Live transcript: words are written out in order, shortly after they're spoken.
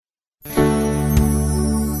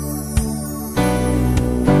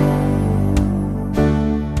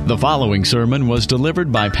The following sermon was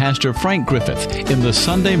delivered by Pastor Frank Griffith in the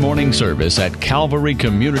Sunday morning service at Calvary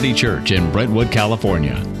Community Church in Brentwood,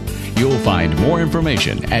 California. You'll find more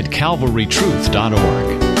information at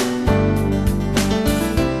calvarytruth.org.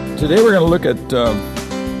 Today we're going to look at,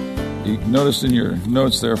 you noticed in your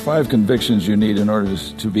notes there are 5 convictions you need in order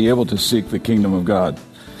to be able to seek the kingdom of God.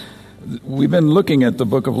 We've been looking at the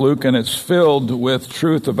book of Luke, and it's filled with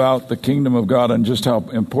truth about the kingdom of God and just how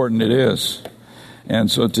important it is.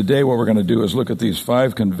 And so today what we're going to do is look at these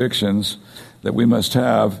 5 convictions that we must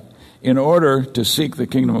have in order to seek the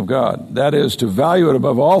kingdom of God. That is, to value it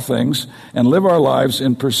above all things and live our lives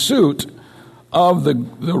in pursuit of the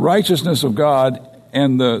righteousness of God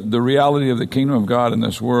and the reality of the kingdom of God in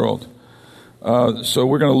this world. So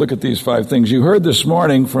we're going to look at these 5 things. You heard this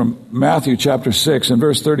morning from Matthew chapter 6 and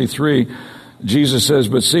verse 33, Jesus says,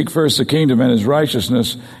 "But seek first the kingdom and his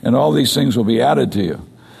righteousness, and all these things will be added to you."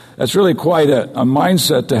 That's really quite a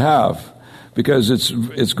mindset to have, because it's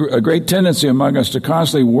a great tendency among us to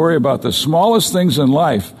constantly worry about the smallest things in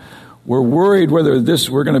life. We're worried whether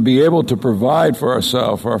we're going to be able to provide for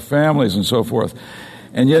ourselves, for our families, and so forth.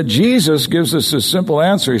 And yet Jesus gives us this simple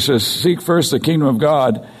answer. He says, "Seek first the kingdom of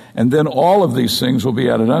God, and then all of these things will be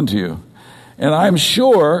added unto you." And I'm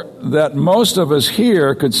sure that most of us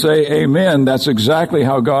here could say, amen, that's exactly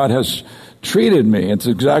how God has treated me. It's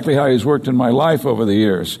exactly how he's worked in my life over the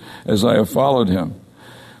years as I have followed him.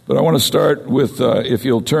 But I want to start with, if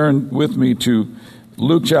you'll turn with me to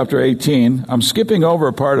Luke chapter 18. I'm skipping over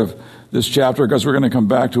a part of this chapter because we're going to come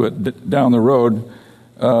back to it down the road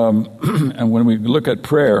and when we look at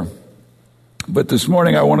prayer. But this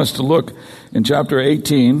morning I want us to look in chapter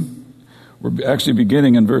 18. We're actually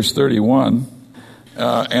beginning in verse 31.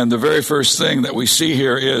 And the very first thing that we see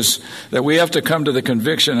here is that we have to come to the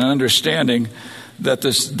conviction and understanding that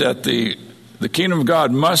the kingdom of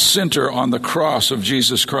God must center on the cross of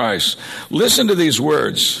Jesus Christ. Listen to these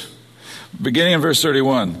words, beginning in verse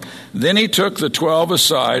 31. "Then he took the 12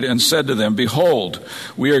 aside and said to them, 'Behold,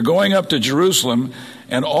 we are going up to Jerusalem,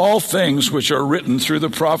 and all things which are written through the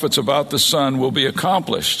prophets about the Son will be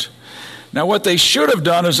accomplished.'" Now, what they should have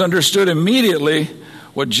done is understood immediately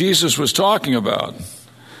what Jesus was talking about.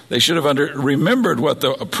 They should have remembered what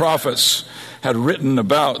the prophets had written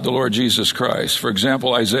about the Lord Jesus Christ. For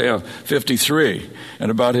example, Isaiah 53, and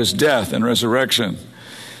about his death and resurrection.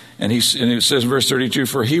 And it says in verse 32,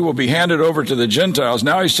 "For he will be handed over to the Gentiles."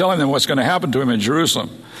 Now he's telling them what's going to happen to him in Jerusalem.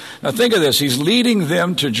 Now think of this. He's leading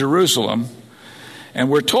them to Jerusalem. And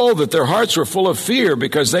we're told that their hearts were full of fear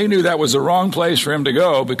because they knew that was the wrong place for him to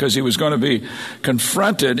go, because he was going to be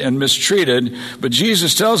confronted and mistreated. But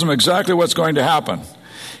Jesus tells them exactly what's going to happen.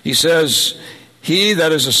 He says, "He,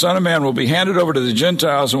 that is the Son of Man, will be handed over to the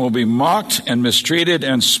Gentiles and will be mocked and mistreated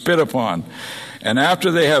and spit upon. And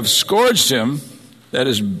after they have scourged him," that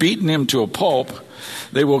is, beaten him to a pulp,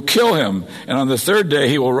 "they will kill him. And on the 3rd day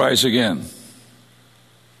he will rise again."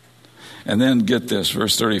 And then get this,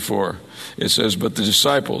 verse 34. It says, "But the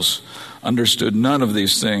disciples understood none of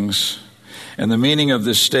these things, and the meaning of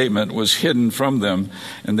this statement was hidden from them,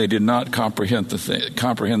 and they did not comprehend the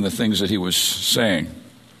things that he was saying."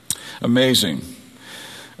 Amazing.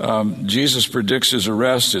 Jesus predicts his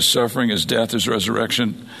arrest, his suffering, his death, his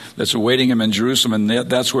resurrection that's awaiting him in Jerusalem, and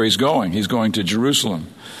that's where he's going. He's going to Jerusalem.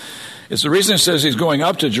 It's the reason it says he's going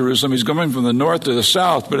up to Jerusalem. He's going from the north to the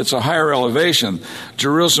south, but it's a higher elevation.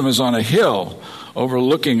 Jerusalem is on a hill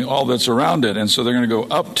overlooking all that's around it. And so they're going to go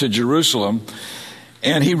up to Jerusalem.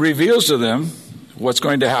 And he reveals to them what's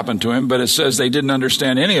going to happen to him, but it says they didn't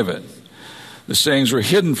understand any of it. The sayings were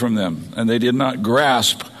hidden from them, and they did not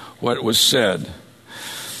grasp what was said.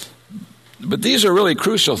 But these are really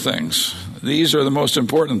crucial things. These are the most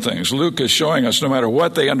important things. Luke is showing us no matter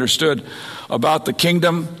what they understood about the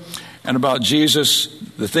kingdom and about Jesus,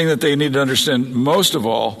 the thing that they needed to understand most of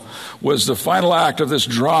all was the final act of this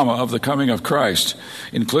drama of the coming of Christ,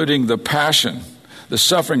 including the passion, the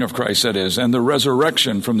suffering of Christ, that is, and the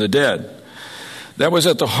resurrection from the dead. That was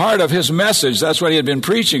at the heart of his message. That's what he had been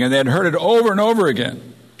preaching, and they had heard it over and over again.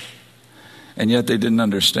 And yet they didn't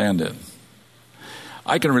understand it.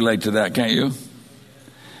 I can relate to that, can't you?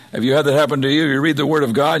 Have you had that happen to you? You read the Word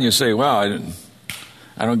of God and you say, wow,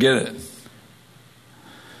 I don't get it.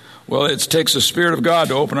 Well, it takes the Spirit of God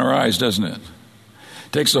to open our eyes, doesn't it?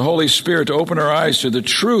 It takes the Holy Spirit to open our eyes to the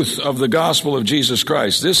truth of the gospel of Jesus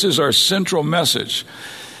Christ. This is our central message.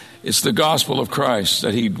 It's the gospel of Christ,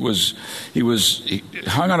 that he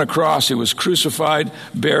hung on a cross, he was crucified,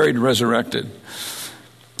 buried, resurrected.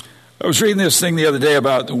 I was reading this thing the other day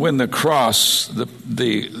about when the cross,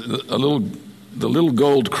 the little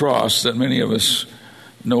gold cross that many of us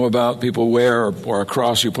know about, people wear, or a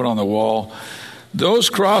cross you put on the wall. those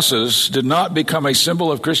crosses did not become a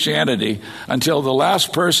symbol of Christianity until the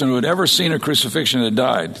last person who had ever seen a crucifixion had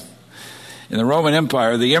died. In the Roman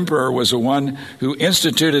Empire, the emperor was the one who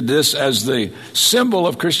instituted this as the symbol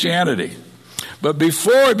of Christianity. But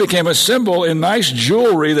before it became a symbol in nice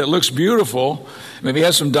jewelry that looks beautiful, maybe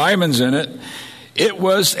has some diamonds in it, it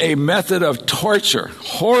was a method of torture,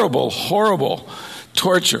 horrible, horrible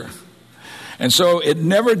torture. And so it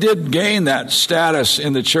never did gain that status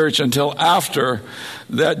in the church until after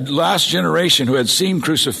that last generation who had seen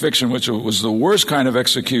crucifixion, which was the worst kind of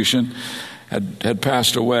execution, had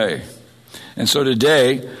passed away. And so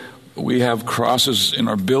today we have crosses in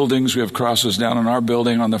our buildings. We have crosses down in our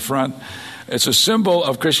building on the front. It's a symbol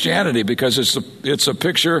of Christianity because it's a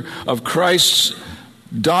picture of Christ's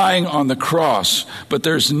dying on the cross. But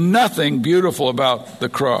there's nothing beautiful about the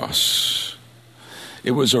cross.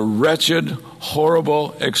 It was a wretched,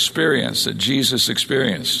 horrible experience that Jesus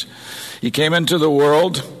experienced. He came into the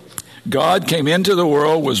world. God came into the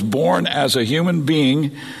world, was born as a human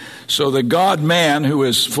being. So the God-man, who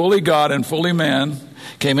is fully God and fully man,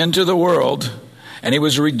 came into the world, and he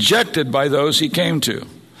was rejected by those he came to.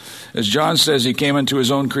 As John says, he came into his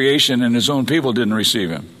own creation, and his own people didn't receive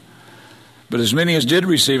him. But as many as did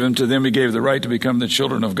receive him, to them he gave the right to become the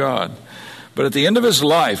children of God. But at the end of his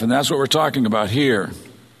life, and that's what we're talking about here,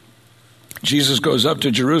 Jesus goes up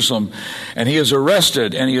to Jerusalem, and he is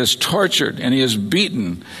arrested, and he is tortured, and he is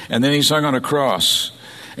beaten, and then he's hung on a cross,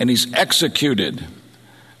 and he's executed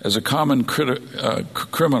as a common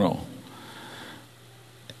criminal.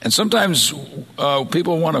 And sometimes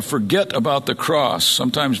people want to forget about the cross.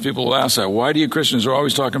 Sometimes people will ask that. Why do you Christians are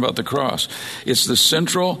always talking about the cross? It's the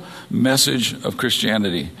central message of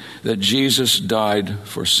Christianity, that Jesus died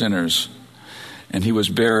for sinners, and he was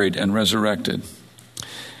buried and resurrected.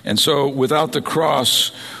 And so without the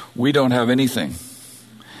cross, we don't have anything.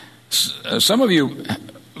 Some of you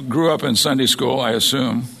grew up in Sunday school, I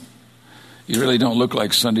assume. You really don't look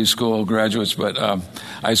like Sunday school graduates, but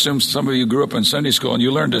I assume some of you grew up in Sunday school and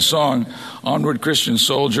you learned a song, Onward Christian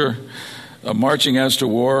Soldier, marching as to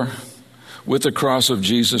war, with the cross of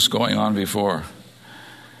Jesus going on before.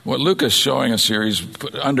 What Luke is showing us here, he's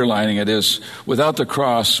underlining it, is without the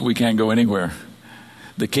cross, we can't go anywhere.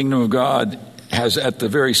 The kingdom of God has at the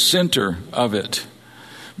very center of it,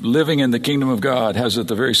 living in the kingdom of God has at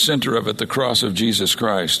the very center of it the cross of Jesus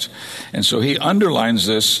Christ. And so he underlines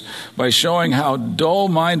this by showing how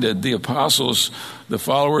dull-minded the apostles, the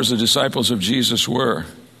followers, the disciples of Jesus were.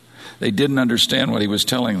 They didn't understand what he was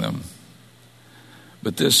telling them.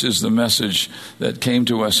 But this is the message that came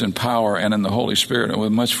to us in power and in the Holy Spirit and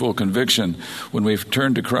with much full conviction when we've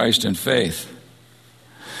turned to Christ in faith.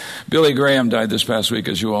 Billy Graham died this past week,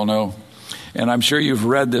 as you all know. And I'm sure you've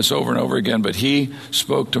read this over and over again, but he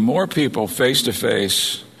spoke to more people face to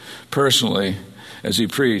face, personally, as he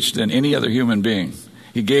preached than any other human being.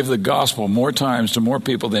 He gave the gospel more times to more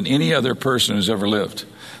people than any other person who's ever lived.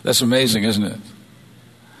 That's amazing, isn't it?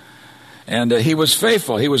 And he was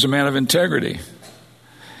faithful. He was a man of integrity.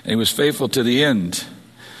 And he was faithful to the end.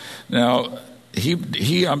 Now,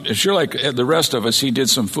 he I'm sure like the rest of us, he did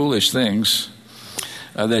some foolish things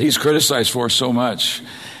that he's criticized for so much.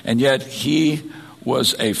 And yet he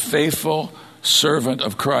was a faithful servant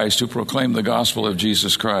of Christ who proclaimed the gospel of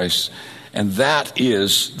Jesus Christ. And that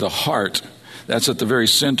is the heart. That's at the very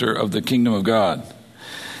center of the kingdom of God.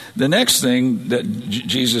 The next thing that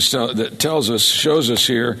Jesus tells us, shows us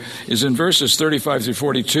here, is in verses 35 through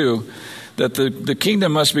 42, that the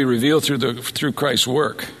kingdom must be revealed through Christ's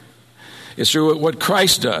work. It's through what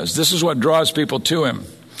Christ does. This is what draws people to him.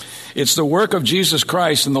 It's the work of Jesus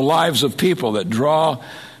Christ in the lives of people that draw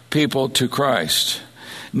people to Christ.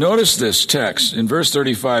 Notice this text. In verse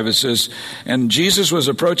 35 it says, and Jesus was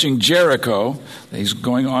approaching Jericho. He's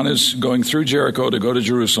going through Jericho to go to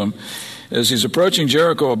Jerusalem. As he's approaching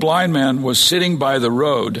Jericho, a blind man was sitting by the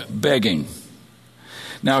road begging.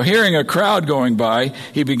 Now, hearing a crowd going by,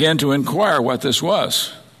 he began to inquire what this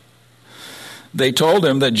was. They told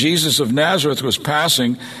him that Jesus of Nazareth was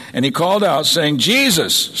passing, and he called out, saying,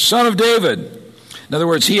 Jesus, Son of David. In other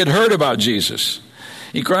words, he had heard about Jesus.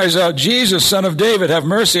 He cries out, Jesus, Son of David, have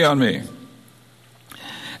mercy on me.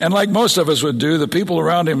 And like most of us would do, the people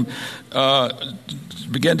around him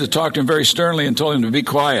began to talk to him very sternly and told him to be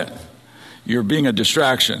quiet. You're being a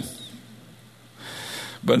distraction.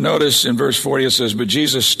 But notice in verse 40 it says, but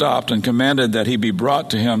Jesus stopped and commanded that he be brought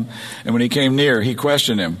to him. And when he came near, he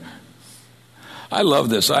questioned him. I love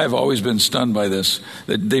this. I have always been stunned by this.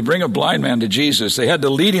 That they bring a blind man to Jesus. They had to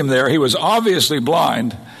lead him there. He was obviously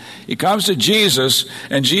blind. He comes to Jesus,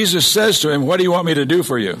 and Jesus says to him, what do you want me to do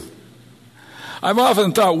for you? I've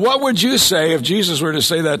often thought, what would you say if Jesus were to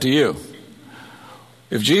say that to you?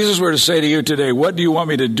 If Jesus were to say to you today, what do you want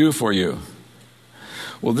me to do for you?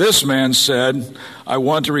 Well, this man said, I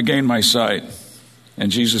want to regain my sight.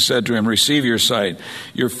 And Jesus said to him, receive your sight.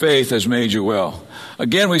 Your faith has made you well.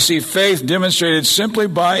 Again, we see faith demonstrated simply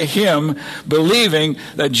by him believing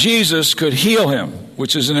that Jesus could heal him,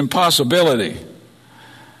 which is an impossibility.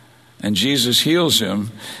 And Jesus heals him,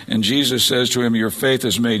 and Jesus says to him, your faith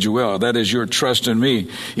has made you well. That is your trust in me.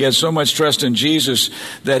 He had so much trust in Jesus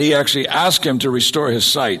that he actually asked him to restore his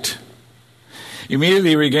sight. Immediately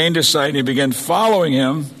he regained his sight, and he began following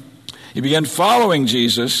him. He began following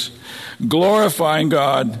Jesus, glorifying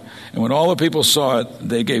God, and when all the people saw it,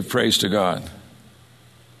 they gave praise to God.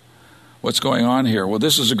 What's going on here? Well,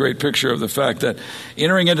 this is a great picture of the fact that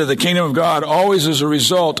entering into the kingdom of God always is a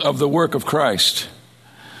result of the work of Christ.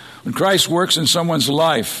 When Christ works in someone's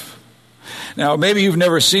life. Now, maybe you've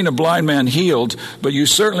never seen a blind man healed, but you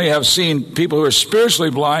certainly have seen people who are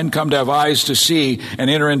spiritually blind come to have eyes to see and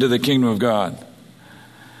enter into the kingdom of God.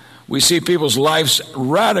 We see people's lives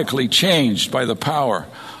radically changed by the power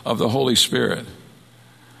of the Holy Spirit.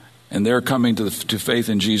 And they're coming to faith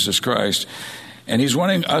in Jesus Christ. And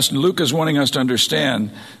Luke is wanting us to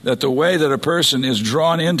understand that the way that a person is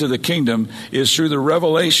drawn into the kingdom is through the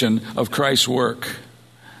revelation of Christ's work.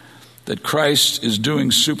 That Christ is doing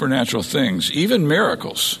supernatural things, even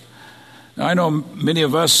miracles. Now, I know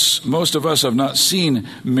most of us have not seen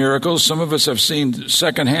miracles. Some of us have seen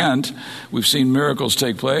secondhand. We've seen miracles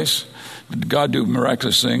take place. God do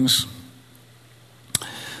miraculous things.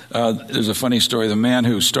 There's a funny story. The man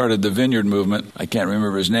who started the Vineyard movement, I can't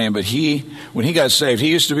remember his name, but when he got saved, he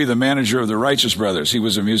used to be the manager of the Righteous Brothers. He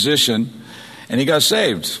was a musician, and he got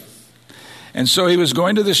saved. And so he was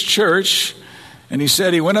going to this church, and he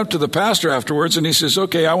said he went up to the pastor afterwards, and he says,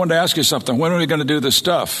 okay, I want to ask you something. When are we going to do this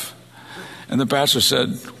stuff? And the pastor said,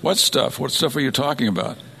 what stuff? What stuff are you talking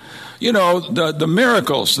about? You know, the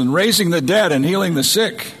miracles and raising the dead and healing the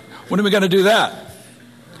sick. When are we going to do that?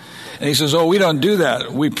 And he says, oh, we don't do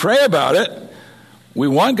that. We pray about it. We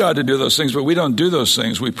want God to do those things, but we don't do those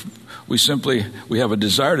things. We have a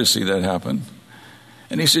desire to see that happen.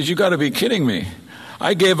 And he says, you got to be kidding me.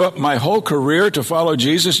 I gave up my whole career to follow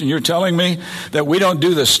Jesus, and you're telling me that we don't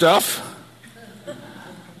do the stuff?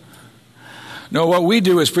 No, what we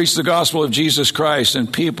do is preach the gospel of Jesus Christ,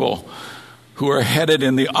 and people who are headed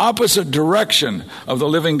in the opposite direction of the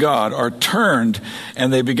living God are turned,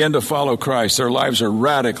 and they begin to follow Christ. Their lives are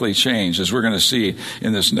radically changed, as we're going to see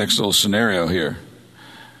in this next little scenario here.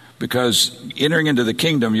 Because entering into the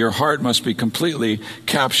kingdom, your heart must be completely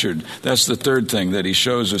captured. That's the third thing that he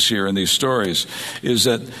shows us here in these stories, is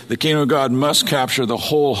that the kingdom of God must capture the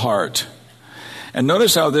whole heart. And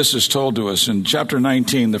notice how this is told to us. In chapter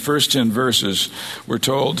 19, the first 10 verses, we're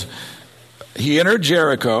told, he entered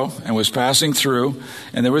Jericho and was passing through,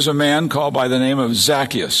 and there was a man called by the name of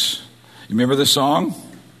Zacchaeus. You remember the song?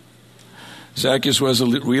 Zacchaeus was a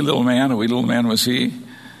wee little man was he.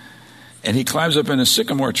 And he climbs up in a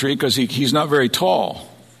sycamore tree because he's not very tall.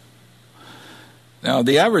 Now,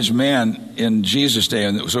 the average man in Jesus' day,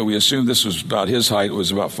 and so we assume this was about his height,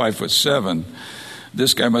 was about 5'7".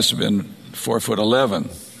 This guy must have been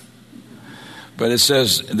 4'11". But it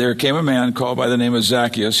says, there came a man called by the name of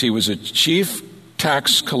Zacchaeus. He was a chief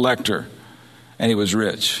tax collector, and he was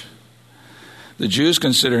rich. The Jews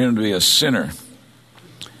consider him to be a sinner.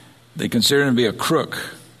 They consider him to be a crook,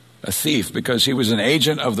 a thief, because he was an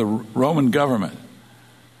agent of the Roman government,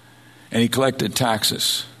 and he collected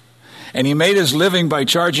taxes. And he made his living by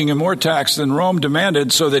charging him more tax than Rome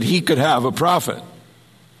demanded so that he could have a profit.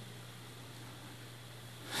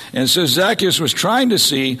 And so Zacchaeus was trying to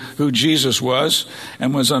see who Jesus was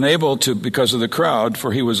and was unable to because of the crowd,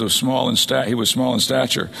 for he was small in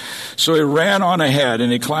stature. So he ran on ahead,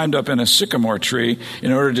 and he climbed up in a sycamore tree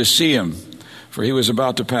in order to see him. For he was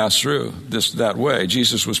about to pass through that way.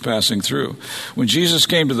 Jesus was passing through. When Jesus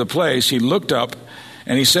came to the place, he looked up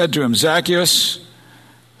and he said to him, Zacchaeus,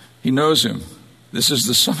 he knows him. This is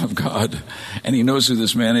the Son of God. And he knows who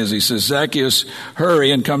this man is. He says, Zacchaeus,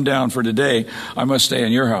 hurry and come down, for today I must stay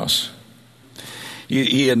in your house.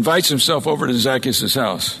 He invites himself over to Zacchaeus'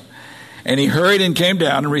 house. And he hurried and came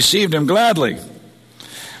down and received him gladly.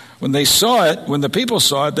 When the people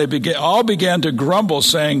saw it, they all began to grumble,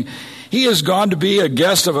 saying, he has gone to be a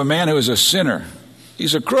guest of a man who is a sinner.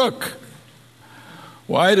 He's a crook.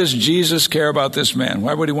 Why does Jesus care about this man?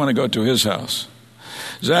 Why would he want to go to his house?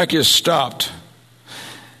 Zacchaeus stopped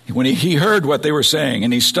when he heard what they were saying,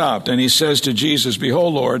 and he stopped, and he says to Jesus,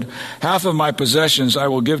 behold, Lord, half of my possessions I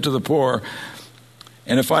will give to the poor,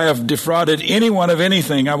 and if I have defrauded anyone of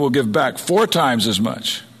anything, I will give back 4 times as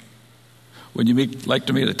much. Would you like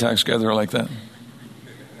to meet a tax gatherer like that?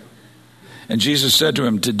 And Jesus said to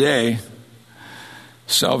him, today,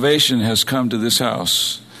 salvation has come to this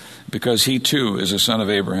house, because he too is a son of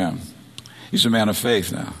Abraham. He's a man of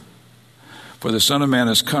faith now. For the Son of Man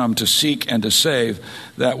has come to seek and to save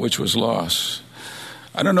that which was lost.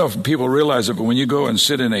 I don't know if people realize it, but when you go and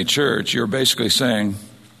sit in a church, you're basically saying,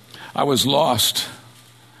 I was lost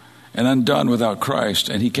and undone without Christ,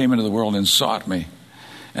 and he came into the world and sought me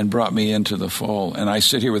and brought me into the fold. And I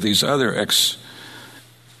sit here with these other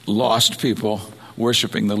ex-lost people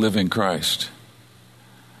worshiping the living Christ.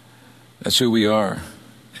 That's who we are.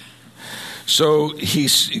 So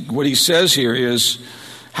what he says here is,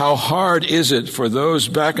 how hard is it for those,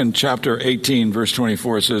 back in chapter 18, verse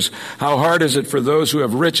 24, it says, how hard is it for those who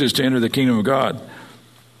have riches to enter the kingdom of God?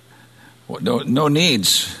 No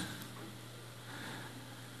needs.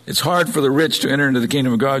 It's hard for the rich to enter into the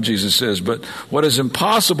kingdom of God, Jesus says, but what is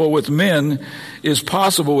impossible with men is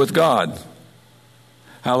possible with God.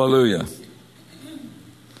 Hallelujah.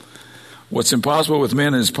 What's impossible with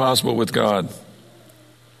men is possible with God.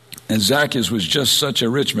 And Zacchaeus was just such a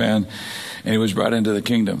rich man, and he was brought into the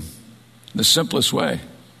kingdom. The simplest way.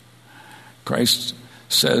 Christ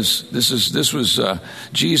says this was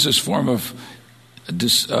Jesus' form of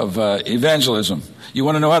evangelism. You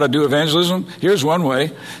want to know how to do evangelism? Here's one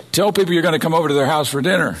way. Tell people you're going to come over to their house for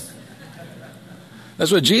dinner.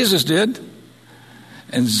 That's what Jesus did.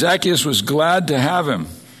 And Zacchaeus was glad to have him.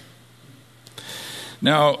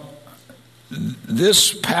 Now,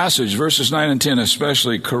 this passage, verses 9 and 10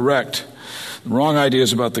 especially, correct wrong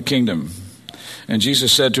ideas about the kingdom. And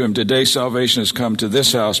Jesus said to him, today salvation has come to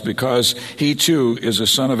this house, because he too is a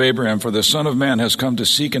son of Abraham. For the Son of Man has come to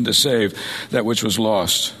seek and to save that which was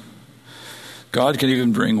lost. God can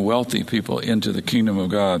even bring wealthy people into the kingdom of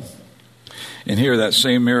God. And here that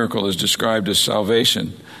same miracle is described as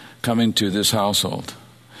salvation coming to this household.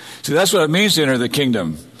 See, that's what it means to enter the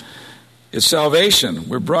kingdom. It's salvation.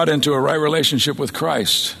 We're brought into a right relationship with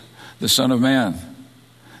Christ, the Son of Man,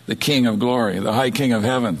 the King of glory, the high King of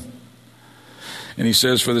heaven. And he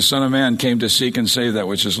says, for the Son of Man came to seek and save that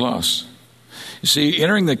which is lost. You see,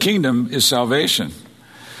 entering the kingdom is salvation.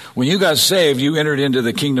 When you got saved, you entered into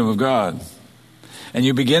the kingdom of God. And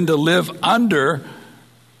you begin to live under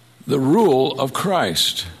the rule of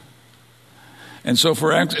Christ. And so,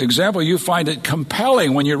 for example, you find it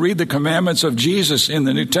compelling when you read the commandments of Jesus in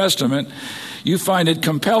the New Testament, you find it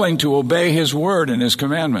compelling to obey his word and his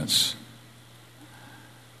commandments.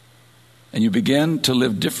 And you begin to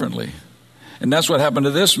live differently. And that's what happened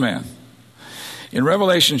to this man. In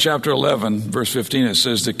Revelation chapter 11, verse 15, it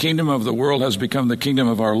says, the kingdom of the world has become the kingdom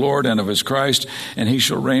of our Lord and of his Christ, and he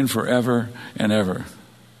shall reign forever and ever.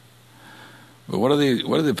 But what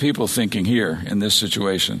are the people thinking here in this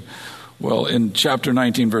situation? Well, in chapter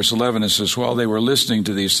 19, verse 11, it says, while they were listening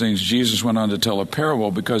to these things, Jesus went on to tell a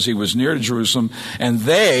parable, because he was near to Jerusalem, and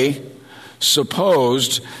they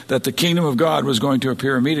supposed that the kingdom of God was going to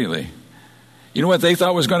appear immediately. You know what they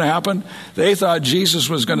thought was going to happen? They thought Jesus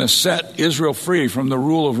was going to set Israel free from the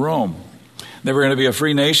rule of Rome. They were going to be a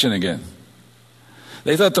free nation again.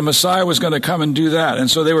 They thought the Messiah was going to come and do that. And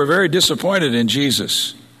so they were very disappointed in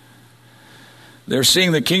Jesus. They're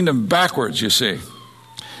seeing the kingdom backwards, you see.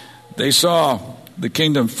 They saw the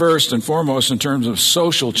kingdom first and foremost in terms of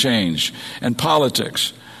social change and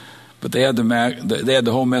politics. But they had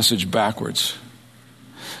the whole message backwards.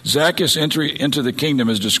 Zacchaeus' entry into the kingdom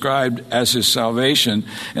is described as his salvation,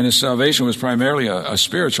 and his salvation was primarily a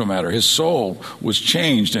spiritual matter. His soul was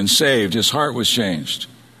changed and saved. His heart was changed.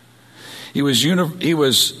 He was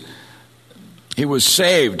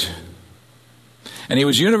saved, and he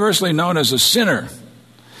was universally known as a sinner,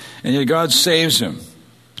 and yet God saves him.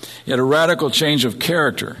 He had a radical change of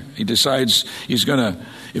character. He decides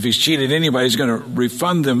if he's cheated anybody, he's going to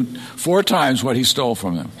refund them 4 times what he stole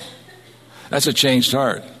from them. That's a changed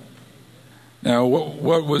heart. Now,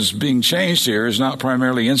 what was being changed here is not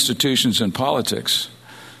primarily institutions and politics,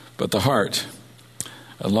 but the heart.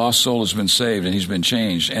 A lost soul has been saved, and he's been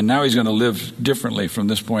changed. And now he's going to live differently from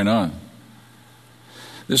this point on.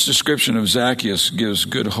 This description of Zacchaeus gives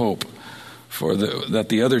good hope that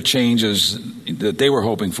the other changes that they were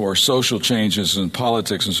hoping for, social changes and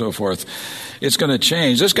politics and so forth, it's going to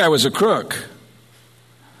change. This guy was a crook.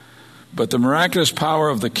 But the miraculous power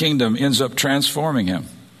of the kingdom ends up transforming him.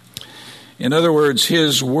 In other words,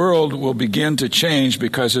 his world will begin to change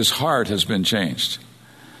because his heart has been changed.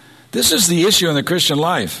 This is the issue in the Christian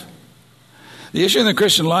life. The issue in the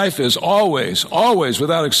Christian life is always,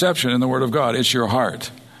 without exception in the Word of God, it's your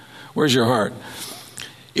heart. Where's your heart?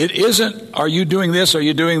 It isn't, are you doing this, are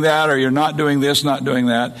you doing that, or you're not doing this, not doing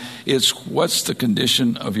that. It's, what's the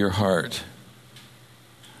condition of your heart?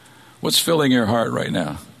 What's filling your heart right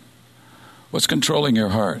now? What's controlling your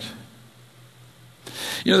heart?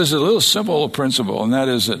 There's a little simple principle, and that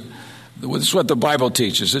is that this is what the Bible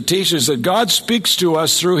teaches. It teaches that God speaks to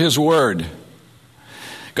us through His Word.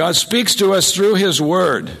 God speaks to us through His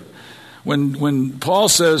Word. When Paul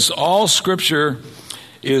says all Scripture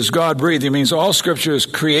is God-breathed, he means all Scripture is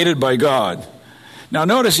created by God. Now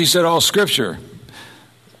notice he said all Scripture.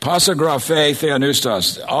 Passagraphe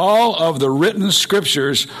theanustos. All of the written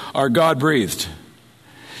Scriptures are God-breathed.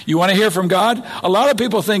 You want to hear from God? A lot of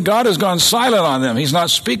people think God has gone silent on them. He's not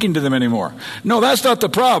speaking to them anymore. No, that's not the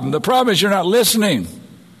problem. The problem is you're not listening.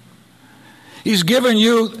 He's given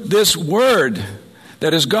you this word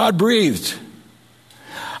that is God-breathed.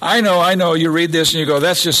 I know, you read this and you go,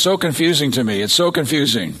 that's just so confusing to me. It's so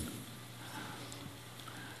confusing.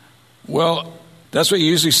 Well, that's what you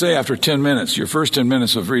usually say after 10 minutes, your first 10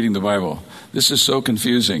 minutes of reading the Bible. This is so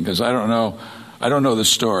confusing because I don't know the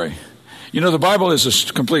story. The Bible is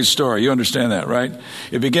a complete story. You understand that, right?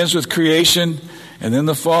 It begins with creation, and then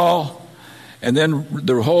the fall, and then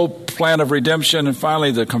the whole plan of redemption, and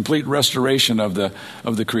finally the complete restoration of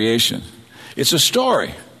the creation. It's a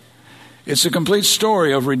story. It's a complete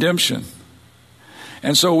story of redemption.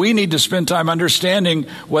 And so we need to spend time understanding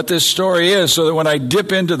what this story is so that when I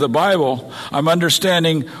dip into the Bible, I'm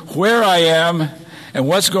understanding where I am and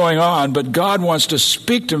what's going on, but God wants to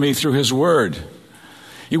speak to me through His Word.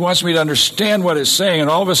 He wants me to understand what it's saying, and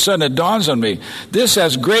all of a sudden it dawns on me, this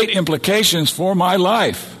has great implications for my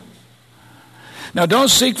life. Now don't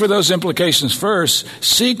seek for those implications first,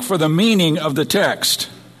 seek for the meaning of the text.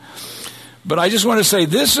 But I just want to say,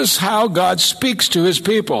 this is how God speaks to His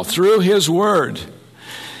people, through His Word.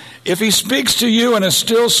 If He speaks to you in a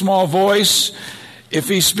still small voice, if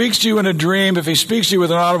He speaks to you in a dream, if He speaks to you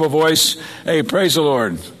with an audible voice, hey, praise the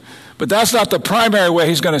Lord. But that's not the primary way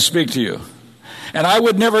He's going to speak to you. And I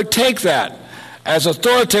would never take that as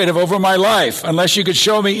authoritative over my life unless you could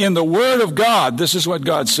show me in the Word of God, this is what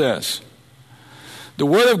God says. The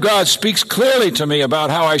Word of God speaks clearly to me about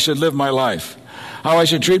how I should live my life, how I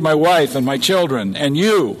should treat my wife and my children and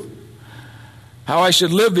you, how I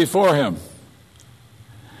should live before Him.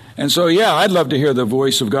 And so, I'd love to hear the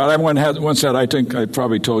voice of God. I once had, I think I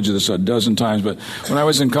probably told you this a dozen times, but when I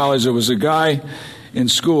was in college, there was a guy in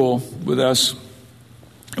school with us.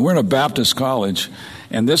 We're in a Baptist college,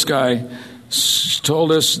 and this guy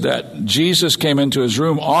told us that Jesus came into his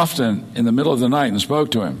room often in the middle of the night and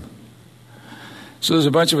spoke to him. So there's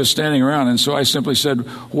a bunch of us standing around, and so I simply said,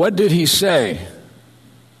 what did he say?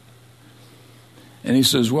 And he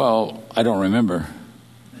says, well, I don't remember.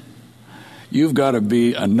 You've got to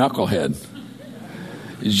be a knucklehead.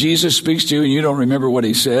 Jesus speaks to you and you don't remember what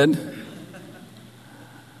He said?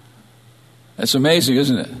 That's amazing,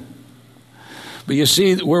 isn't it? But you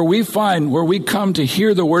see, where we come to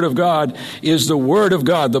hear the Word of God is the Word of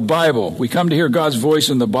God, the Bible. We come to hear God's voice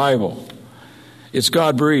in the Bible. It's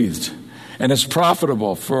God-breathed. And it's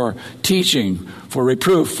profitable for teaching, for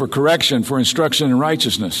reproof, for correction, for instruction in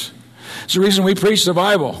righteousness. It's the reason we preach the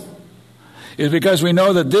Bible. Is because we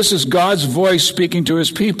know that this is God's voice speaking to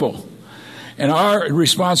His people. And our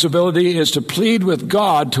responsibility is to plead with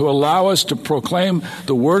God to allow us to proclaim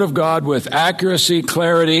the Word of God with accuracy,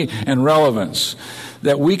 clarity, and relevance.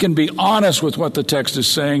 That we can be honest with what the text is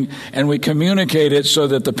saying, and we communicate it so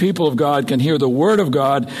that the people of God can hear the Word of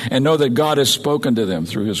God and know that God has spoken to them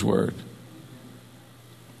through His Word.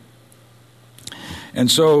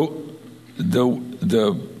 And so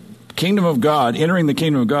the kingdom of God, entering the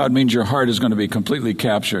kingdom of God means your heart is going to be completely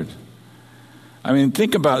captured. I mean,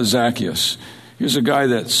 think about Zacchaeus. Here's a guy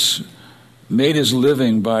that's made his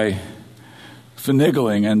living by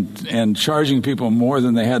finagling and charging people more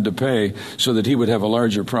than they had to pay so that he would have a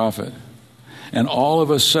larger profit. And all of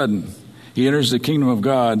a sudden, he enters the kingdom of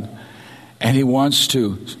God and he wants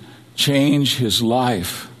to change his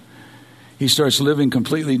life. He starts living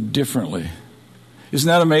completely differently. Isn't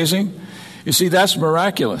that amazing? You see, that's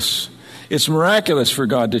miraculous. It's miraculous for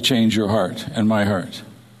God to change your heart and my heart.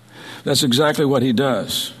 That's exactly what He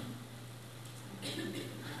does.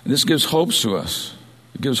 And this gives hope to us.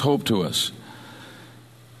 It gives hope to us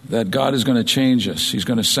that God is going to change us. He's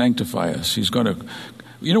going to sanctify us. He's going to...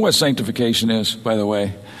 You know what sanctification is, by the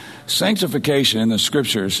way? Sanctification in the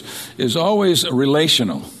Scriptures is always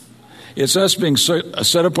relational. It's us being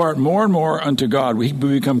set apart more and more unto God. We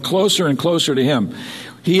become closer and closer to Him.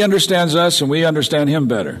 He understands us and we understand Him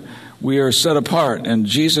better. We are set apart. And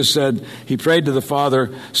Jesus said, He prayed to the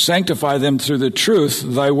Father, sanctify them through the truth.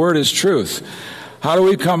 Thy word is truth. How do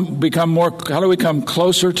we become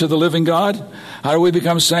closer to the living God? How do we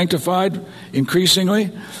become sanctified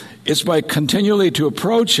increasingly? It's by continually to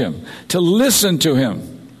approach Him, to listen to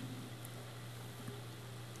Him.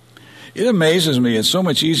 It amazes me. It's so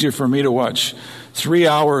much easier for me to watch 3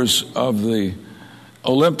 hours of the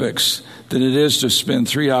Olympics than it is to spend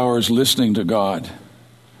 3 hours listening to God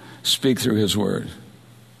speak through His Word.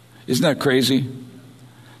 Isn't that crazy?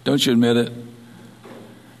 Don't you admit it?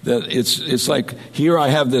 That it's like, here I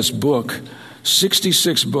have this book,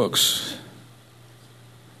 66 books.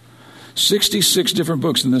 66 different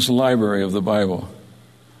books in this library of the Bible.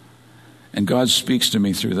 And God speaks to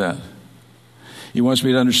me through that. He wants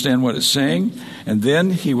me to understand what it's saying, and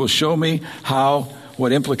then He will show me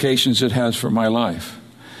what implications it has for my life.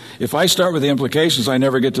 If I start with the implications, I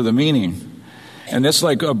never get to the meaning. And it's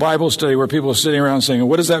like a Bible study where people are sitting around saying,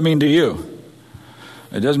 what does that mean to you?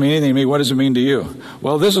 It doesn't mean anything to me. What does it mean to you?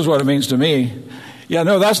 Well, this is what it means to me. Yeah,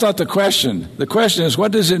 no, that's not the question. The question is,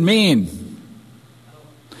 what does it mean?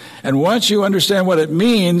 And once you understand what it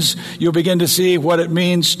means, you'll begin to see what it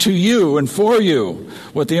means to you and for you,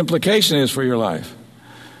 what the implication is for your life.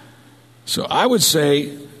 So I would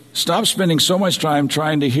say, stop spending so much time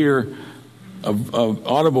trying to hear an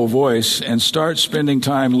audible voice and start spending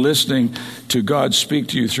time listening to God speak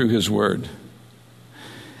to you through His Word.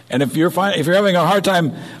 And if you're having a hard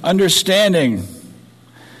time understanding,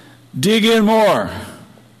 dig in more.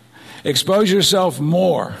 Expose yourself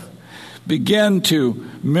more. Begin to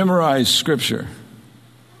memorize Scripture.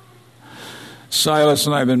 Silas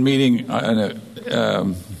and I have been meeting in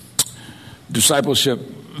a discipleship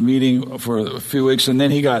meeting for a few weeks, and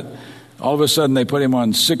then all of a sudden they put him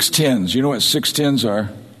on 610s. You know what 610s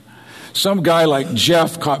are? Some guy like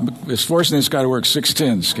Jeff is forcing this guy to work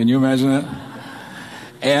 610s. Can you imagine that?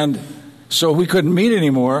 And so we couldn't meet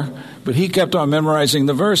anymore, but he kept on memorizing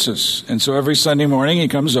the verses. And so every Sunday morning he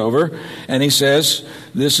comes over and he says,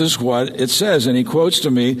 this is what it says. And he quotes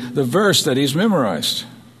to me the verse that he's memorized.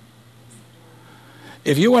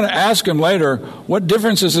 If you want to ask him later, what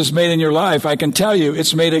difference has this made in your life? I can tell you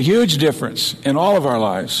it's made a huge difference in all of our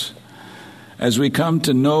lives as we come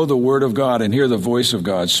to know the Word of God and hear the voice of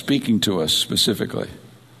God speaking to us specifically.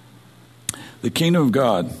 The kingdom of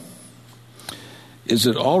God, is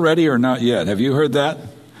it already or not yet? Have you heard that?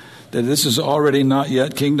 That this is already not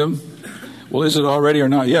yet kingdom? Well, is it already or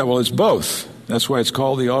not yet? Well, it's both. That's why it's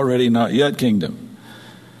called the already not yet kingdom.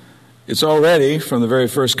 It's already from the very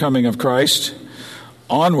first coming of Christ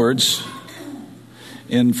onwards.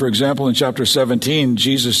 For example, in chapter 17,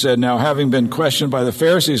 Jesus said, now having been questioned by the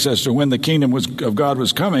Pharisees as to when the kingdom of God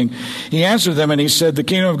was coming, He answered them and He said, the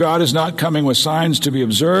kingdom of God is not coming with signs to be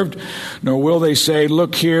observed, nor will they say,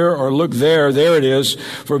 look here or look there, there it is.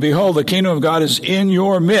 For behold, the kingdom of God is in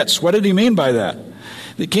your midst. What did He mean by that?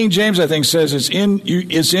 The King James, I think, says it's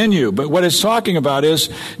in you. But what it's talking about is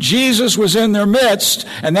Jesus was in their midst,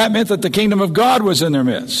 and that meant that the kingdom of God was in their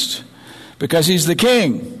midst because He's the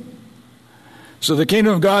King. So the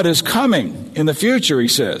kingdom of God is coming in the future, He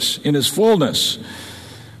says, in His fullness.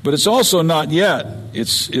 But it's also not yet.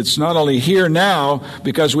 It's not only here now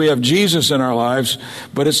because we have Jesus in our lives,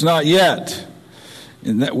 but it's not yet.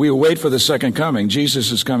 And that we wait for the second coming.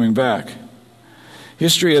 Jesus is coming back.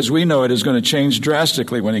 History as we know it is going to change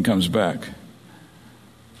drastically when He comes back.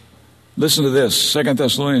 Listen to this. 2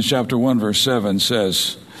 Thessalonians chapter 1 verse 7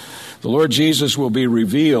 says, the Lord Jesus will be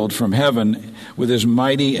revealed from heaven with His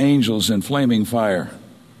mighty angels in flaming fire.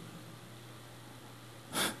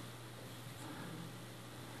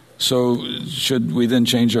 So should we then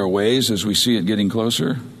change our ways as we see it getting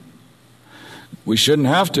closer? We shouldn't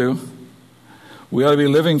have to. We ought to be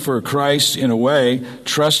living for Christ in a way,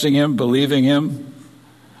 trusting Him, believing Him,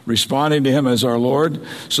 responding to Him as our Lord,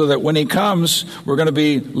 so that when He comes, we're going to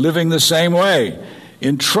be living the same way,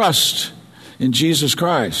 in trust in Jesus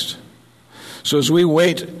Christ. So as we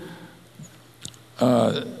wait,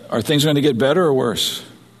 are things going to get better or worse?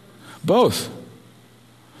 Both.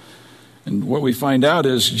 And what we find out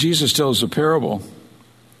is Jesus tells a parable.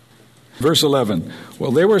 Verse 11.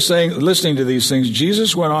 Well, they were listening to these things.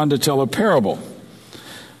 Jesus went on to tell a parable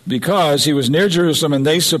because He was near Jerusalem and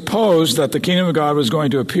they supposed that the kingdom of God was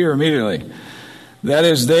going to appear immediately. That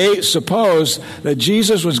is, they supposed that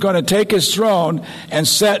Jesus was going to take His throne and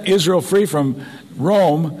set Israel free from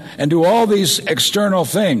Rome and do all these external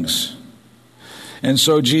things. And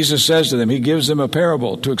so Jesus says to them, He gives them a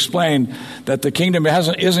parable to explain that the kingdom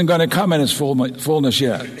isn't going to come in its fullness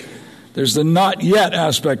yet. There's the not yet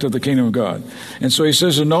aspect of the kingdom of God. And so He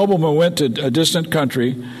says a nobleman went to a distant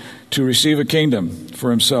country to receive a kingdom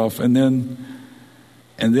for himself and then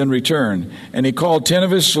return. And he called 10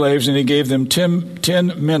 of his slaves and he gave them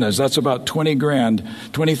 10 minas. That's about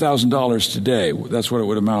 $20,000 today. That's what it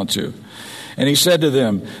would amount to. And he said to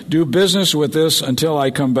them, do business with this until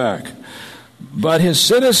I come back. But his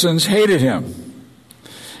citizens hated him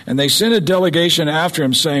And they sent a delegation after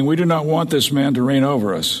him, saying, "We do not want this man to reign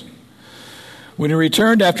over us." When he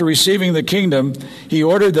returned after receiving the kingdom, he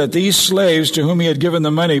ordered that these slaves to whom he had given the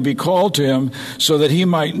money be called to him, so that he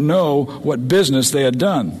might know what business they had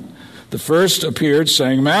done. The first appeared,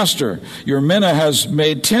 saying, "Master, your mina has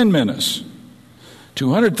made 10 minas,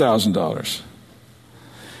 $200,000.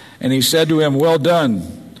 And he said to him, "Well done,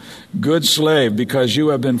 good slave, because you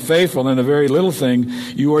have been faithful in a very little thing,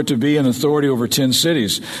 you are to be in authority over 10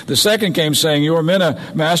 cities. The second came, saying, "Your mina,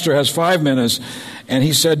 master, has 5 minas. And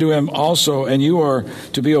he said to him also, "And you are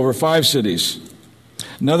to be over 5 cities.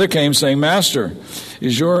 Another came, saying, "Master,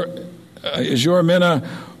 is your mina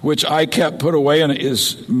which I kept put away, and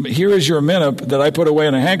here is your mina that I put away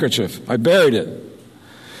in a handkerchief. I buried it,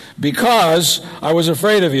 because I was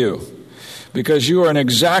afraid of you. Because you are an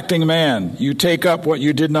exacting man. You take up what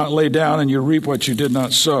you did not lay down, and you reap what you did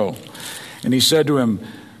not sow." And he said to him,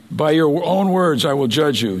 "By your own words I will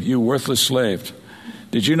judge you, you worthless slave.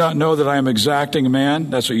 Did you not know that I am exacting man?"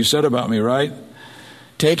 That's what you said about me, right?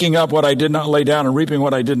 "Taking up what I did not lay down and reaping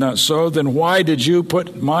what I did not sow. Then why didn't you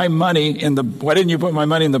put my money in the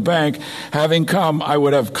bank? Having come, I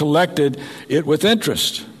would have collected it with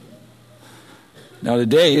interest." Now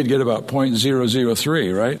today you'd get about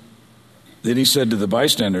 0.003, right? Then he said to the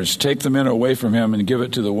bystanders, "Take the mina away from him and give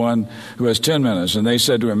it to the one who has 10 minas." And they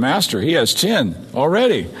said to him, "Master, he has 10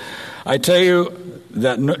 already. I tell you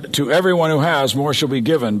that to everyone who has, more shall be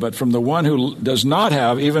given, but from the one who does not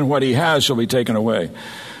have, even what he has shall be taken away.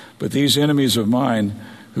 But these enemies of mine,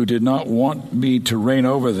 who did not want me to reign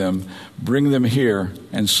over them, bring them here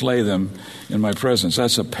and slay them in my presence."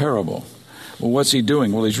 That's a parable. Well, what's he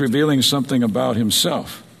doing? Well, he's revealing something about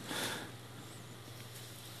himself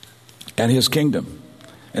and his kingdom.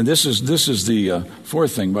 And this is the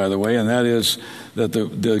fourth thing, by the way, and that is that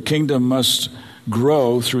the kingdom must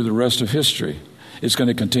grow through the rest of history. It's going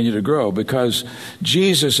to continue to grow because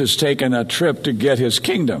Jesus has taken a trip to get his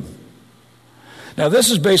kingdom. Now,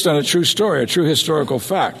 this is based on a true story, a true historical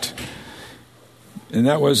fact. And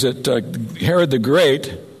that was that Herod the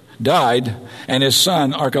Great died, and his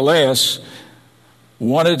son, Archelaus,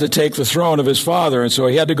 wanted to take the throne of his father, and so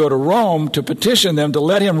he had to go to Rome to petition them to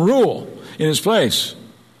let him rule in his place.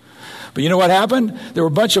 But you know what happened? There were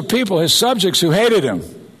a bunch of people, his subjects, who hated him.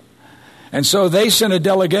 And so they sent a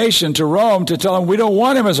delegation to Rome to tell him, "We don't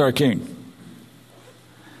want him as our king."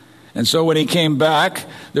 And so when he came back,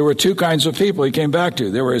 there were 2 kinds of people he came back to.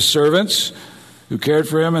 There were his servants who cared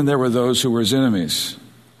for him, and there were those who were his enemies.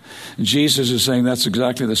 And Jesus is saying that's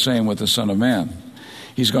exactly the same with the Son of Man.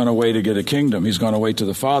 He's gone away to get a kingdom. He's gone away to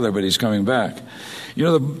the Father, but he's coming back. You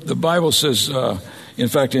know, the Bible says, in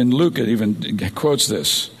fact, in Luke, it even quotes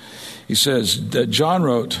this. He says that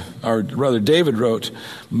David wrote,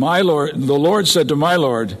 "My Lord, the Lord said to my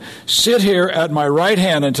Lord, sit here at my right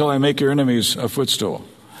hand until I make your enemies a footstool."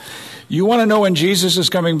 You want to know when Jesus is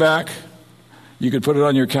coming back? You could put it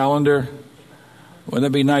on your calendar. Wouldn't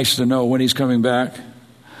it be nice to know when he's coming back?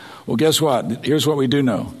 Well, guess what? Here's what we do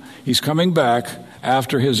know. He's coming back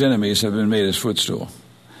after his enemies have been made his footstool.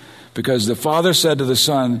 Because the Father said to the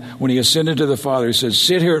Son, when he ascended to the Father, he said,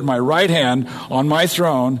 "Sit here at my right hand on my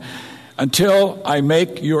throne until I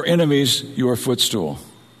make your enemies your footstool."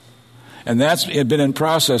 And that's been in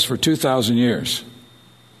process for 2,000 years.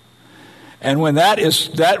 And when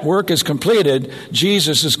that work is completed,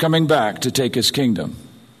 Jesus is coming back to take his kingdom.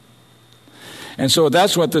 And so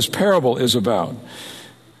that's what this parable is about.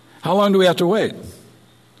 How long do we have to wait?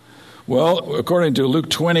 Well, according to Luke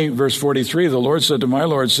 20, verse 43, the Lord said to my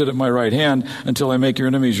Lord, "Sit at my right hand until I make your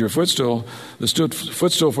enemies your footstool, the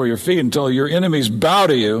footstool for your feet, until your enemies bow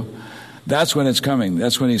to you." That's when it's coming.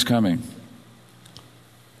 That's when he's coming.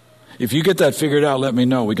 If you get that figured out, let me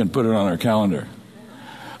know. We can put it on our calendar.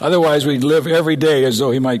 Otherwise, we live every day as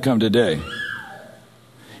though he might come today.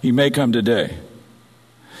 He may come today.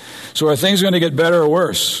 So are things going to get better or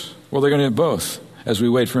worse? Well, they're going to get both as we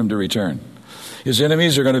wait for him to return. His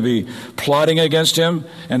enemies are going to be plotting against him,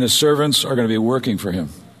 and his servants are going to be working for him.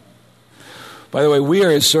 By the way, we are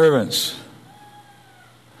his servants.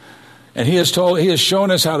 And he has shown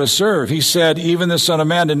us how to serve. He said, "Even the Son of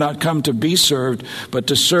Man did not come to be served, but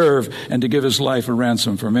to serve and to give his life a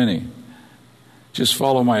ransom for many." Just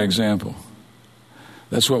follow my example.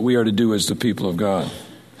 That's what we are to do as the people of God.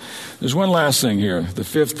 There's one last thing here, the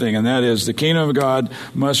fifth thing, and that is the kingdom of God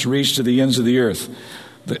must reach to the ends of the earth.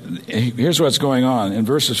 Here's what's going on in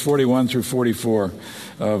verses 41 through 44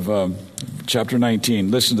 of chapter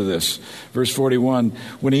 19. Listen to this. Verse 41,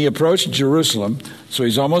 when he approached Jerusalem, so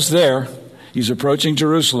he's almost there, he's approaching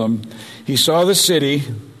Jerusalem, he saw the city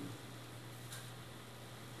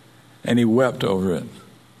and he wept over it.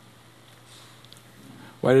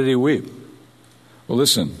 Why did he weep? Well,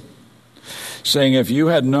 listen. Saying, if you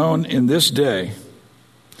had known in this day,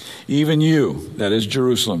 even you, that is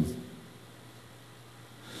Jerusalem,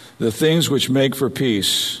 the things which make for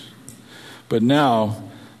peace, but now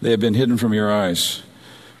they have been hidden from your eyes.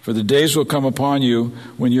 For the days will come upon you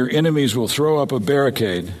when your enemies will throw up a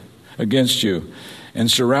barricade against you and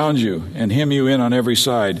surround you and hem you in on every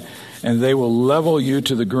side, and they will level you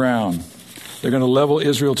to the ground. They're going to level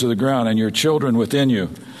Israel to the ground, and your children within you.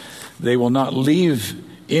 They will not leave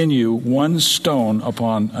in you one stone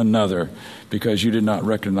upon another, because you did not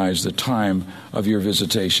recognize the time of your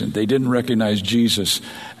visitation. They didn't recognize Jesus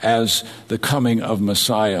as the coming of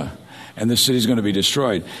Messiah, and the city's going to be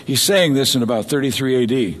destroyed. He's saying this in about 33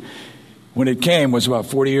 A.D. When it came was about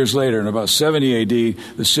 40 years later. In about 70 A.D.,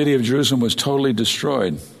 the city of Jerusalem was totally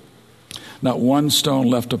destroyed. Not one stone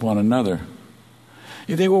left upon another.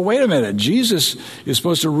 You think, well, wait a minute. Jesus is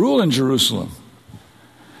supposed to rule in Jerusalem.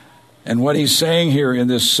 And what he's saying here in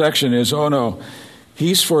this section is, oh no,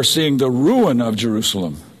 he's foreseeing the ruin of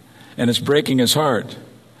Jerusalem, and it's breaking his heart.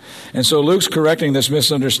 And so Luke's correcting this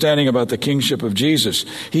misunderstanding about the kingship of Jesus.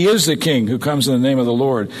 He is the king who comes in the name of the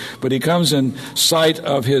Lord, but he comes in sight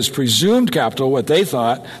of his presumed capital, what they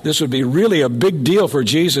thought. This would be really a big deal for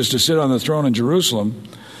Jesus to sit on the throne in Jerusalem.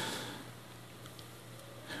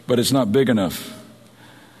 But it's not big enough.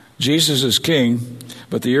 Jesus is king,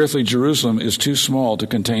 but the earthly Jerusalem is too small to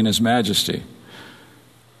contain his majesty.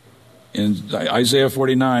 In Isaiah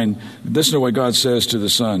 49, listen to what God says to the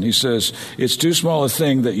Son. He says, it's too small a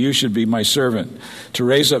thing that you should be my servant, to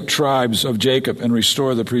raise up tribes of Jacob and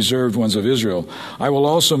restore the preserved ones of Israel. I will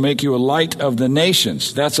also make you a light of the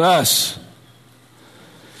nations. That's us.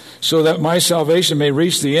 So that my salvation may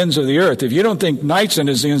reach the ends of the earth. If you don't think Knightson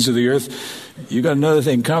is the ends of the earth, you got another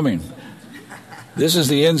thing coming. This is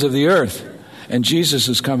the ends of the earth, and Jesus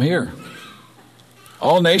has come here.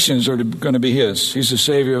 All nations are going to be his. He's the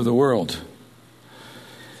Savior of the world.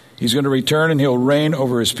 He's going to return and he'll reign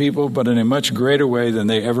over his people, but in a much greater way than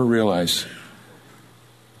they ever realized.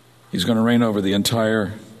 He's going to reign over the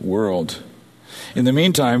entire world. In the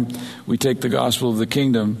meantime, we take the gospel of the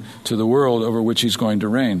kingdom to the world over which he's going to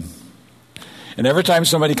reign. And every time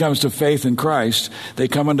somebody comes to faith in Christ, they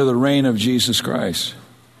come under the reign of Jesus Christ.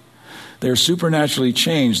 They're supernaturally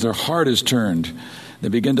changed. Their heart is turned. They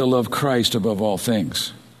begin to love Christ above all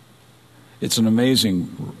things. It's an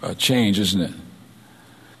amazing change, isn't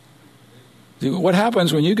it? What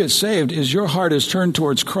happens when you get saved is your heart is turned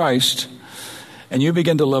towards Christ, and you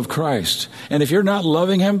begin to love Christ. And if you're not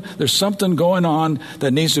loving him, there's something going on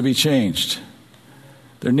that needs to be changed.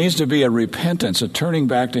 There needs to be a repentance, a turning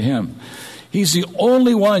back to him. He's the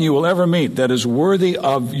only one you will ever meet that is worthy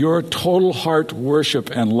of your total heart worship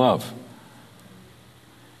and love.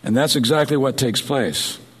 And that's exactly what takes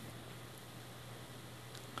place.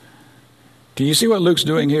 Can you see what Luke's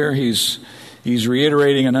doing here? He's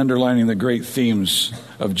reiterating and underlining the great themes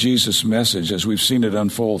of Jesus' message as we've seen it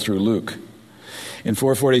unfold through Luke. In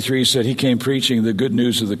 4:43, he said he came preaching the good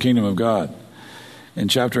news of the kingdom of God. In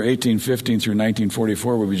chapter 18:15 through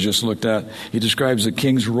 19:44, where we just looked at, he describes the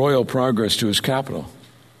king's royal progress to his capital.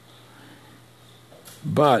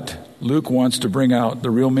 But Luke wants to bring out the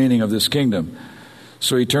real meaning of this kingdom.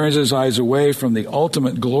 So he turns his eyes away from the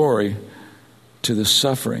ultimate glory to the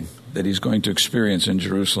suffering that he's going to experience in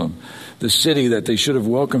Jerusalem, the city that they should have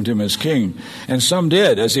welcomed him as king. And some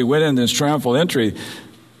did. As he went in this triumphal entry,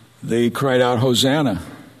 they cried out, Hosanna.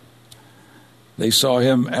 They saw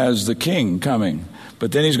him as the king coming,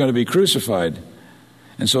 but then he's going to be crucified.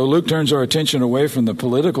 And so Luke turns our attention away from the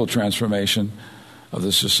political transformation of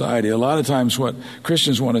the society. A lot of times what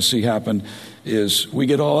Christians want to see happen is we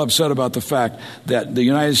get all upset about the fact that the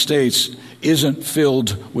United States isn't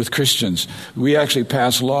filled with Christians. We actually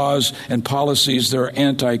pass laws and policies that are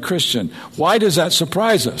anti-Christian. Why does that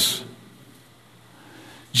surprise us?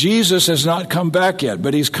 Jesus has not come back yet,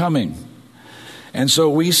 but he's coming. And so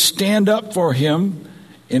we stand up for him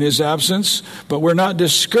in his absence, but we're not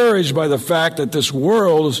discouraged by the fact that this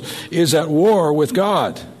world is at war with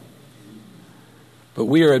God. But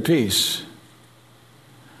we are at peace.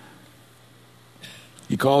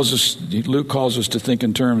 Luke calls us to think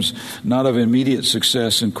in terms not of immediate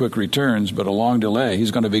success and quick returns, but a long delay.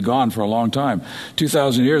 He's going to be gone for a long time.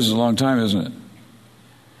 2,000 years is a long time, isn't it?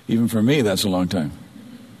 Even for me, that's a long time.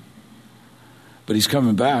 But he's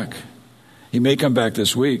coming back. He may come back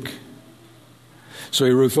this week. So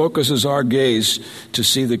he refocuses our gaze to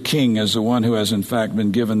see the king as the one who has in fact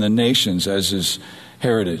been given the nations as his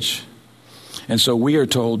heritage. And so we are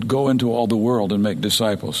told, go into all the world and make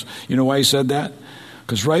disciples. You know why he said that?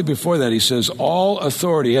 Because right before that he says, all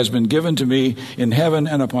authority has been given to me in heaven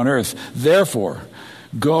and upon earth. Therefore,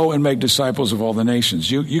 Go and make disciples of all the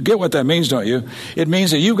nations. You get what that means, don't you? It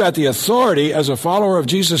means that you've got the authority as a follower of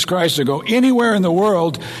Jesus Christ to go anywhere in the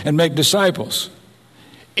world and make disciples.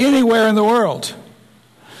 Anywhere in the world.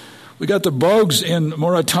 We got the Bogues in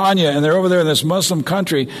Mauritania, and they're over there in this Muslim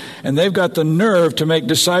country, and they've got the nerve to make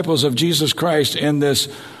disciples of Jesus Christ in this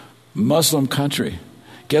Muslim country.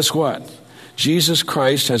 Guess what? Jesus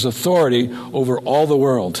Christ has authority over all the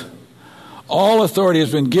world. All authority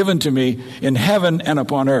has been given to me in heaven and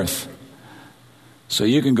upon earth. So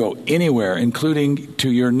you can go anywhere, including to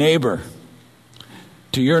your neighbor,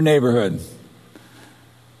 to your neighborhood,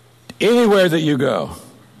 anywhere that you go.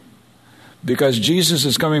 Because Jesus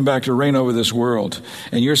is coming back to reign over this world.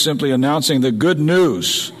 And you're simply announcing the good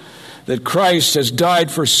news that Christ has died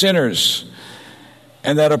for sinners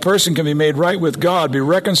and that a person can be made right with God, be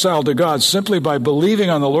reconciled to God simply by believing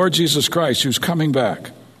on the Lord Jesus Christ, who's coming back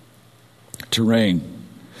to reign.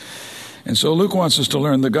 And so Luke wants us to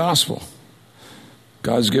learn the gospel.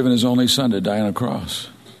 God's given his only son to die on a cross.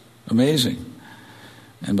 Amazing.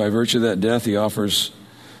 And by virtue of that death, he offers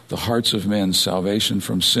the hearts of men salvation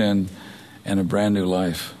from sin and a brand new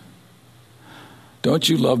life. Don't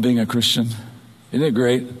you love being a Christian? Isn't it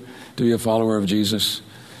great to be a follower of Jesus?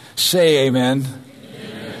 Say amen.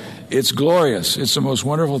 Amen. It's glorious. It's the most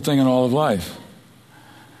wonderful thing in all of life.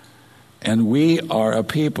 And we are a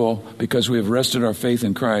people because we have rested our faith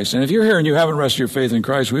in Christ. And if you're here and you haven't rested your faith in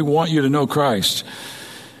Christ, we want you to know Christ.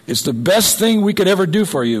 It's the best thing we could ever do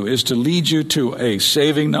for you is to lead you to a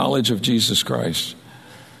saving knowledge of Jesus Christ.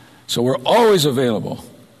 So we're always available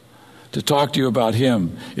to talk to you about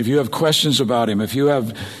him. If you have questions about him, if you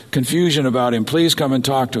have confusion about him, please come and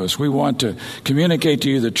talk to us. We want to communicate to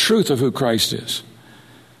you the truth of who Christ is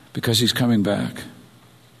because he's coming back.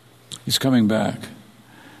 He's coming back.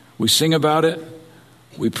 We sing about it.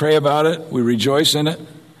 We pray about it. We rejoice in it.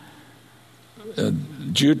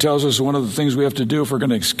 Jude tells us one of the things we have to do if we're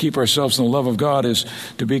going to keep ourselves in the love of God is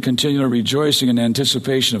to be continually rejoicing in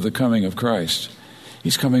anticipation of the coming of Christ.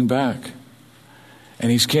 He's coming back.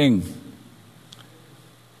 And he's king.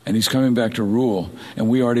 And he's coming back to rule. And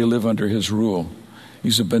we already live under his rule.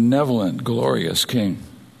 He's a benevolent, glorious king.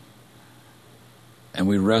 And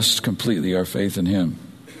we rest completely our faith in him.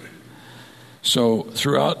 So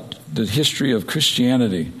throughout the history of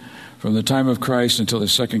Christianity, from the time of Christ until the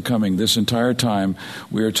second coming, this entire time,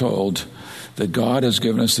 we are told that God has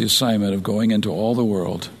given us the assignment of going into all the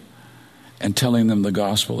world and telling them the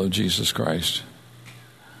gospel of Jesus Christ.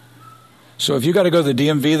 So if you got to go to the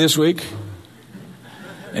DMV this week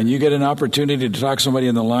and you get an opportunity to talk to somebody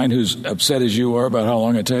in the line who's upset as you are about how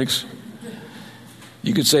long it takes,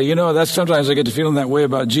 you could say, that's sometimes I get to feeling that way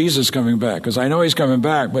about Jesus coming back because I know he's coming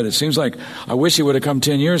back, but it seems like I wish he would have come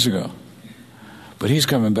 10 years ago. But he's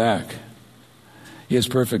coming back. He has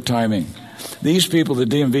perfect timing. These people, the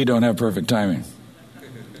DMV, don't have perfect timing.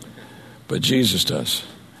 But Jesus does.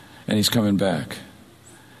 And he's coming back.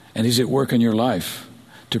 And he's at work in your life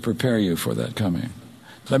to prepare you for that coming.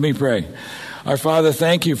 Let me pray. Our Father,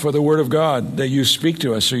 thank you for the word of God, that you speak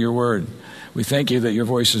to us through your word. We thank you that your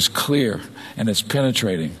voice is clear and it's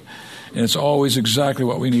penetrating. And it's always exactly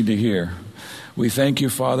what we need to hear. We thank you,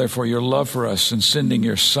 Father, for your love for us and sending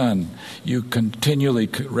your Son. You continually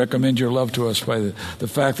recommend your love to us by the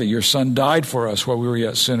fact that your Son died for us while we were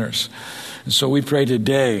yet sinners. And so we pray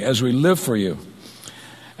today, as we live for you,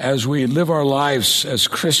 as we live our lives as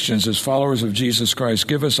Christians, as followers of Jesus Christ,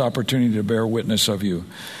 give us opportunity to bear witness of you,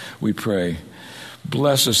 we pray.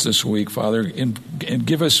 Bless us this week, Father, and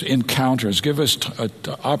give us encounters, give us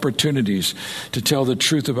opportunities to tell the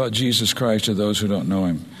truth about Jesus Christ to those who don't know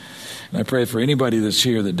him. And I pray for anybody that's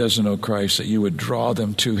here that doesn't know Christ, that you would draw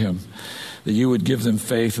them to him, that you would give them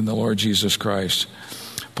faith in the Lord Jesus Christ.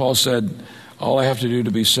 Paul said, all I have to do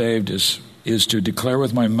to be saved is to declare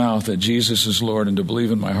with my mouth that Jesus is Lord and to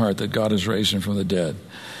believe in my heart that God has raised him from the dead,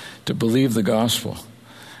 to believe the gospel.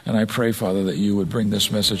 And I pray, Father, that you would bring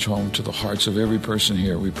this message home to the hearts of every person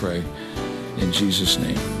here, we pray. In Jesus'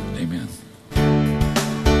 name, amen.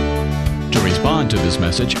 To respond to this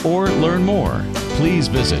message or learn more, please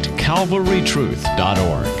visit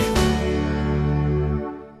calvarytruth.org.